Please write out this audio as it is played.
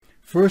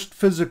First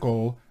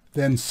physical,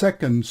 then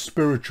second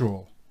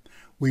spiritual.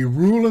 We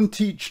rule and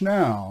teach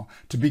now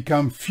to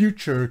become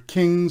future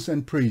kings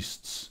and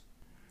priests.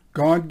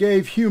 God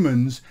gave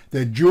humans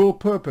their dual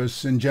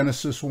purpose in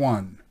Genesis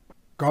 1.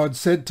 God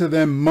said to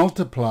them,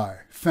 multiply,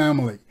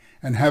 family,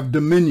 and have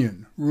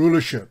dominion,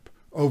 rulership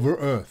over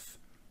earth.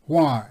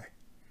 Why?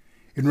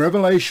 In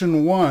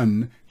Revelation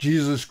 1,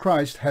 Jesus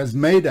Christ has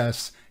made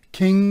us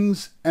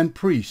kings and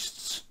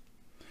priests.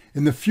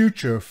 In the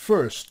future,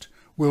 first,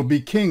 we'll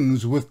be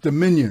kings with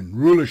dominion,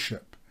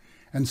 rulership,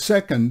 and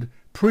second,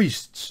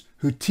 priests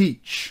who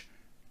teach.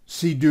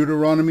 See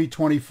Deuteronomy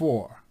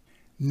 24.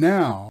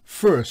 Now,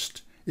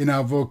 first, in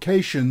our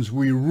vocations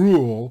we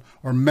rule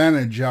or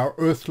manage our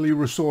earthly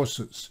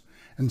resources,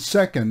 and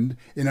second,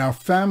 in our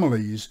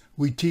families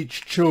we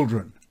teach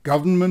children,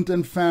 government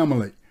and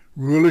family,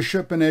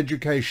 rulership and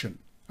education.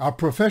 Our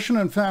profession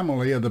and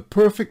family are the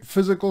perfect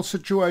physical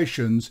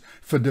situations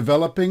for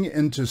developing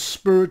into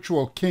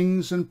spiritual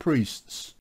kings and priests.